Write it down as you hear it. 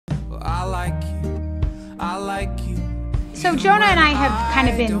like you, I like you. So Jonah and I have kind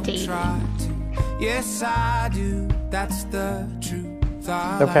of been dating. Yes, I do. That's the truth.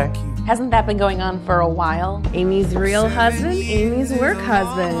 Okay. Hasn't that been going on for a while? Amy's real husband, Amy's work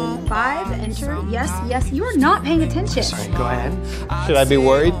husband. 5, enter. Yes, yes. You are not paying attention. Sorry, go ahead. Should I be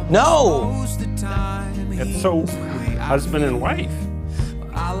worried? No! It's so husband and wife.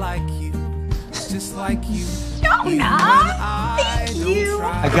 I like you, just like you. Jonah! Thank you!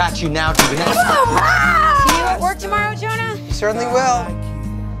 I got you now, dude. See you at work tomorrow, Jonah? Certainly will.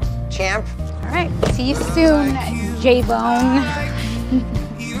 Champ. All right. See you soon, J-Bone.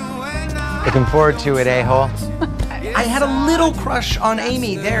 Looking forward to it, a-hole. I had a little crush on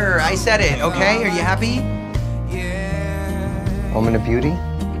Amy. There, I said it, okay? Are you happy? Woman of beauty?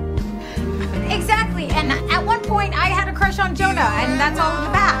 Exactly. And at one point, I had a crush on Jonah, and that's all in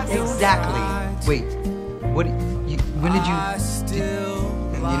the past. Exactly. Wait, when did you...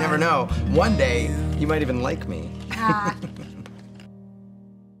 You never know. One day, you might even like me.